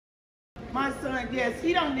My son, yes,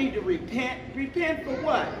 he don't need to repent. Repent for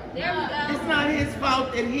what? There we go. It's not his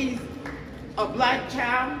fault that he's a black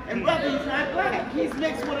child, and brother, he's not black. He's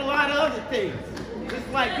mixed with a lot of other things. Just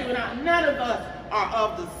like you and I, none of us are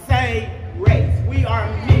of the same race. We are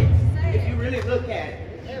mixed, if you really look at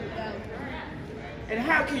it. There we go. And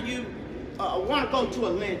how can you want to go to a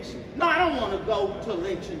lynching? No, I don't want to go to a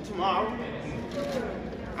lynching tomorrow.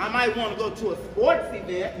 I might want to go to a sports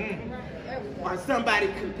event or somebody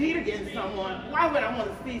compete against someone. Why would I want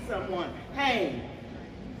to see someone hang?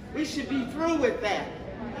 We should be through with that.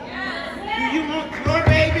 Do you want your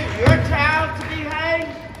baby, your child to be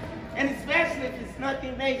hanged? And especially if it's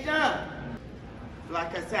nothing they've done.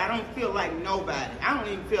 Like I said, I don't feel like nobody. I don't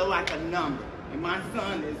even feel like a number. And my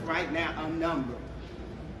son is right now a number.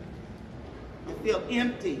 I feel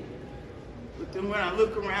empty. But then when I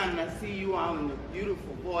look around and I see you all in the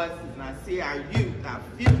beautiful voices and I see our youth, our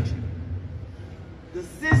future, the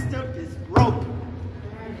system is broken.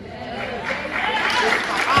 It's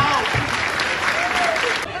for all people.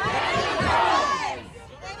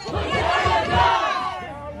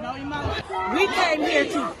 We came here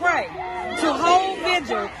to pray, to hold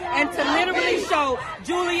vigil, and to literally show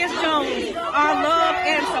Julius Jones our love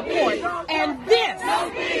and support. And this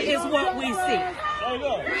is what we see.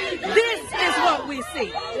 This is what we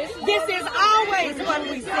see. This is always what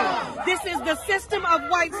we see. This is the system of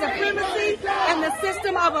white supremacy and the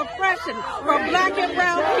system of oppression for black and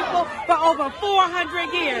brown people for over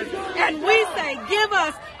 400 years. And we say, give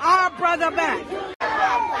us our brother back.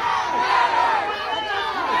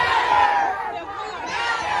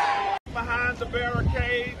 Behind the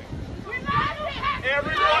barricade.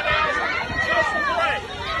 Everyone else, just pray.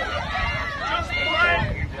 Just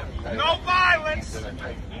pray. No violence.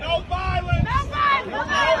 No violence. No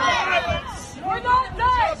violence. We're not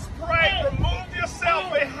done. Just pray. Remove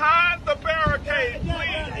yourself behind the barricade,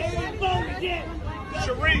 please.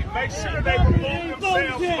 Sharif, make sure they remove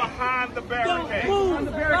themselves behind the barricade. Behind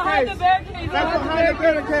the barricades. Back behind the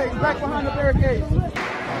barricades. Back behind the barricades.